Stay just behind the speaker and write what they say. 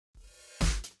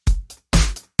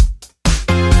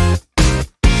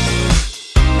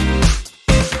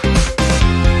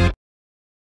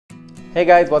Hey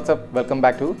guys, what's up? Welcome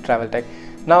back to TravelTECH.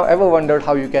 Now, ever wondered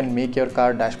how you can make your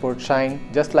car dashboard shine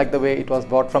just like the way it was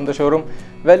bought from the showroom?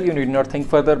 Well, you need not think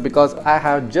further because I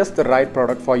have just the right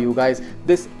product for you guys.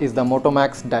 This is the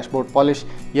Motomax dashboard polish.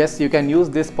 Yes, you can use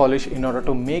this polish in order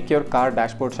to make your car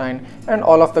dashboard shine and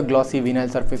all of the glossy vinyl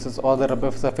surfaces or the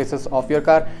rubber surfaces of your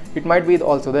car. It might be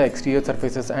also the exterior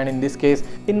surfaces, and in this case,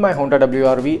 in my Honda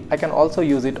WRV, I can also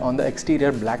use it on the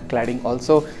exterior black cladding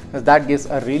also, as that gives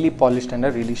a really polished and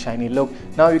a really shiny look.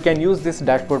 Now you can use this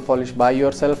dashboard polish by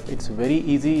yourself. It's very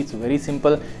easy, it's very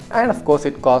simple, and of course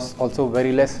it costs also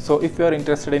very less. So if you are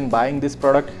interested in buying this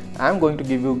product, I'm going to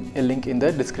give you a link in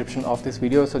the description of this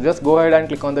video. So just go ahead and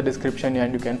click on the description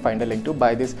and you can find a link to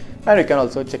buy this, and you can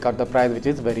also check out the price, which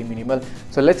is very minimal.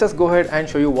 So let's just go ahead and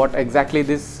show you what exactly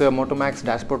this Motomax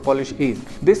dashboard polish is.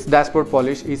 This dashboard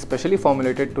polish is specially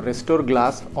formulated to restore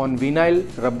glass on vinyl,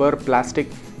 rubber, plastic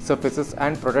surfaces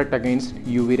and protect against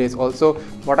UV rays. Also,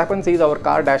 what happens is our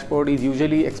car dashboard is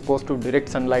usually exposed to direct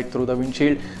sunlight through the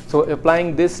windshield, so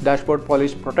applying this dashboard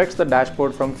polish protects the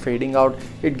dashboard from fading out.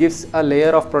 It gives a layer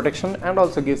of protection and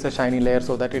also gives a shiny layer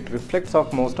so that it reflects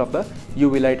off most of the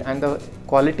UV light, and the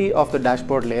quality of the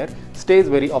dashboard layer stays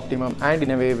very optimum and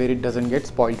in a way where it doesn't get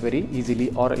spoiled very easily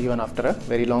or even after a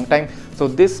very long time. So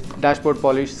this dashboard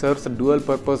polish serves a dual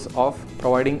purpose of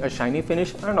providing a shiny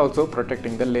finish and also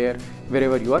protecting the layer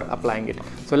wherever you are applying it.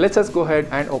 So let's just go ahead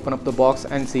and open up the box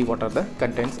and see what are the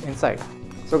contents inside.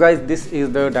 So guys, this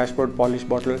is the dashboard polish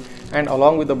bottle, and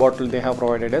along with the bottle they have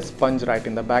provided a sponge right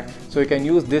in the back, so you can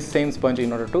use this same sponge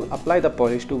in order to apply the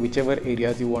polish to whichever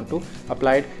areas you want to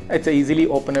apply it. It's easily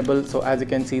openable, so as you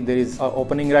can see there is an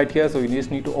opening right here, so you just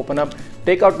need to open up,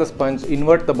 take out the sponge,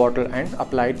 invert the bottle and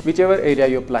apply it whichever area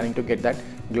you're planning to get that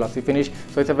glossy finish.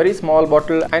 So it's a very small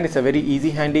bottle and it's a very easy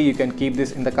handy. You can keep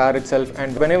this in the car itself,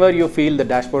 and whenever you feel the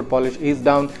dashboard polish is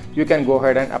down, you can go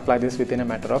ahead and apply this within a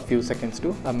matter of few seconds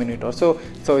to a minute or so.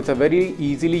 So it's a very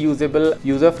easily usable,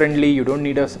 user friendly. You don't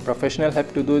need a professional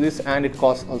help to do this, and it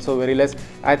costs also very less.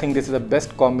 I think this is the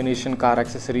best combination car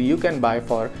accessory you can buy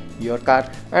for your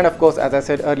car. And of course, as I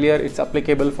said earlier, it's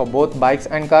applicable for both bikes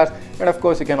and cars, and of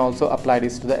course you can also apply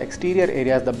this to the exterior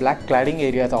areas, the black cladding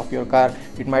areas of your car.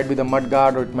 It might be the mud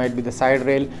guard or it might be the side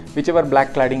rail, whichever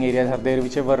black cladding areas are there,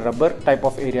 whichever rubber type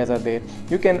of areas are there,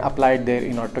 you can apply it there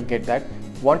in order to get that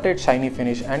wanted shiny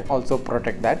finish and also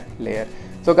protect that layer.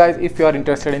 So guys, if you are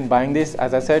interested in buying this,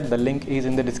 as I said, the link is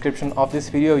in the description of this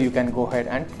video. You can go ahead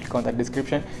and click on that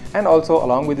description. And also,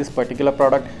 along with this particular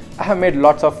product, I have made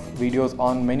lots of videos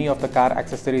on many of the car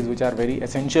accessories which are very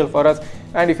essential for us.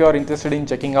 And if you are interested in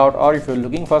checking out, or if you're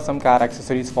looking for some car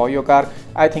accessories for your car,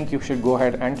 I think you should go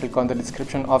ahead and click on the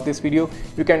description of this video.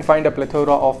 You can find a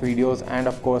plethora of videos and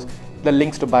of course the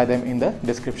links to buy them in the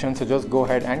description, so just go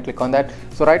ahead and click on that.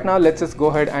 So right now let's just go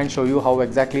ahead and show you how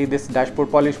exactly this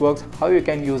dashboard polish works, how you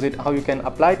can use it, how you can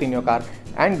apply it in your car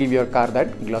and give your car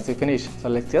that glossy finish. So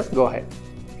let's just go ahead.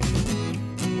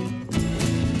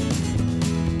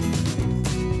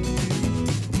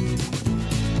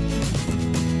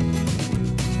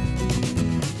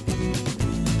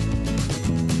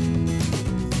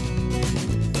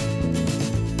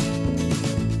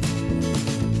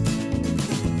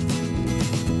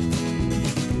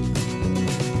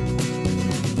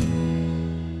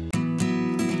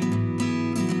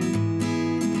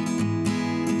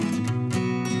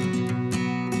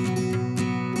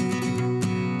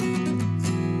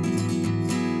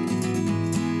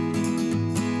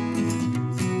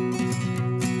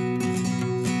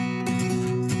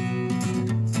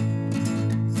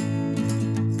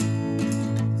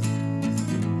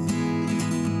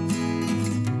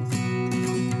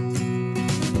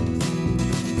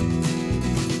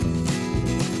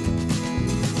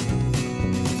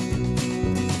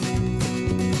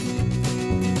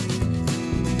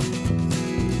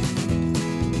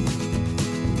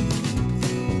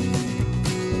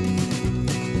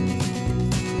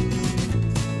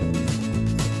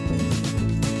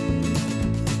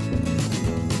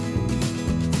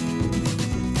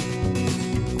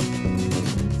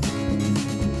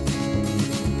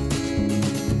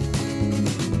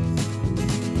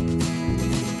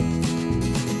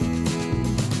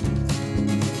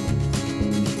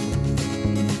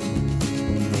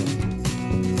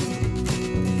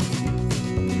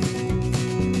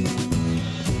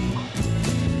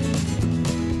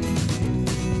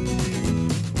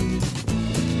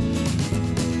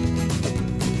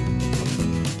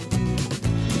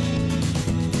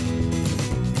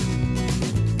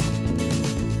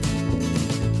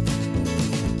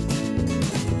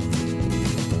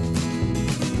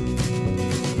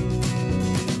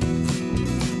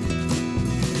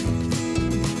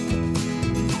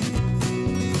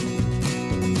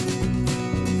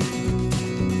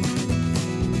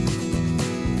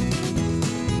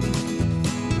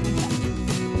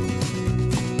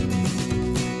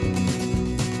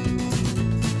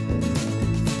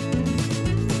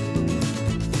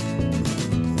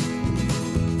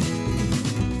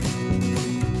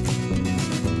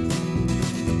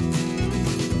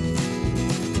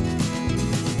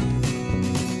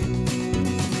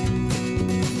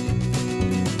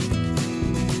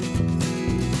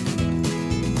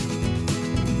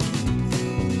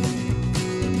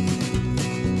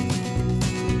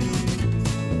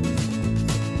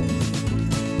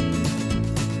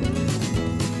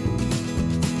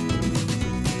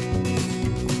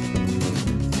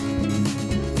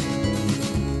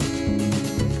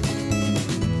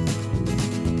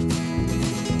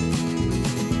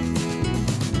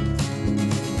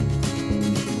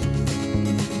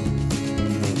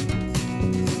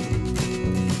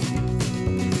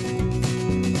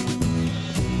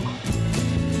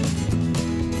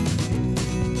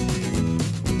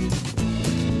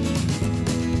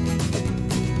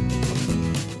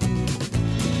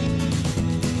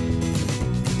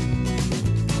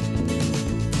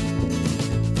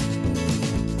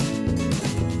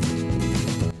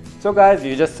 So guys,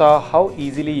 you just saw how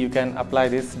easily you can apply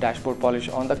this dashboard polish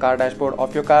on the car dashboard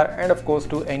of your car, and of course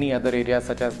to any other areas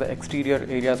such as the exterior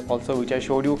areas also, which I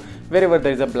showed you, wherever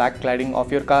there is a black cladding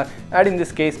of your car. And in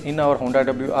this case, in our Honda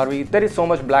WRV, there is so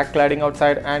much black cladding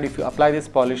outside, and if you apply this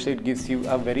polish, it gives you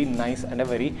a very nice and a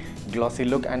very glossy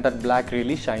look, and that black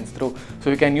really shines through. So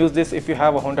you can use this if you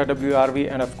have a Honda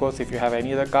WRV, and of course if you have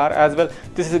any other car as well.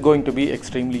 This is going to be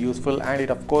extremely useful, and it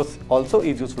of course also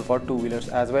is useful for two-wheelers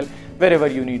as well, wherever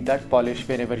you need that polish,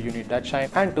 wherever you need that shine,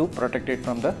 and to protect it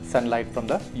from the sunlight, from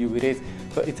the UV rays.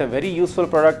 So it's a very useful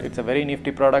product, it's a very nifty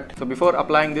product. So before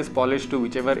applying this polish to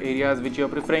whichever areas which you are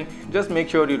preferring, just make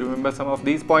sure you remember some of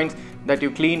these points, that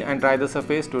you clean and dry the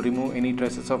surface to remove any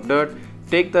traces of dirt.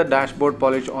 Take the dashboard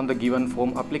polish on the given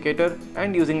foam applicator,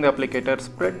 and using the applicator,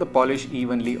 spread the polish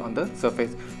evenly on the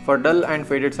surface. For dull and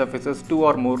faded surfaces, 2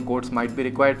 or more coats might be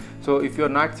required. So if you are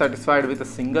not satisfied with a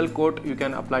single coat, you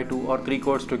can apply 2 or 3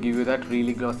 coats to give you that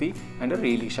really glossy and a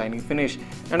really shiny finish.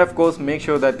 And of course, make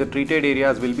sure that the treated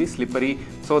areas will be slippery,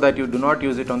 so that you do not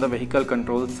use it on the vehicle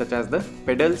controls such as the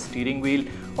pedal, steering wheel,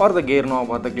 or the gear knob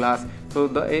or the glass. So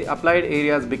the applied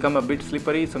areas become a bit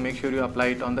slippery, so make sure you apply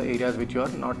it on the areas which you are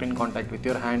not in contact with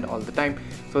your hand all the time.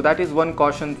 So that is one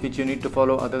caution which you need to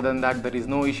follow. Other than that, there is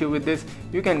no issue with this.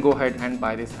 You can go ahead and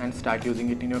buy this and start using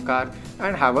it in your car,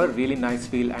 and have a really nice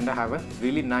feel and have a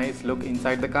really nice look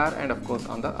inside the car, and of course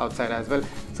on the outside as well.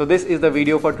 So this is the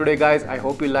video for today guys. I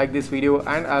hope you like this video,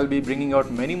 and I'll be bringing out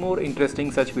many more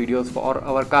interesting such videos for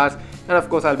our cars, and of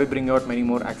course I'll be bringing out many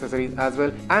more accessories as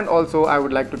well. And also I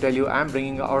would like to tell you, I'm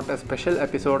bringing out a special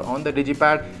episode on the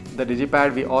digipad. The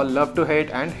digipad we all love to hate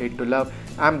and hate to love.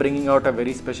 I'm bringing out a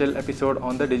very special episode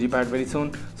on the digipad very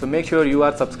soon, so make sure you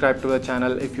are subscribed to the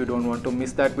channel if you don't want to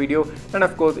miss that video. And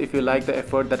of course, if you like the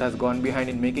effort that has gone behind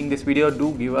in making this video,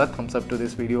 do give a thumbs up to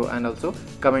this video, and also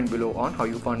comment below on how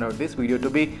you found out this video to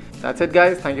be. That's it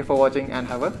guys, thank you for watching and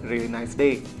have a really nice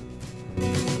day.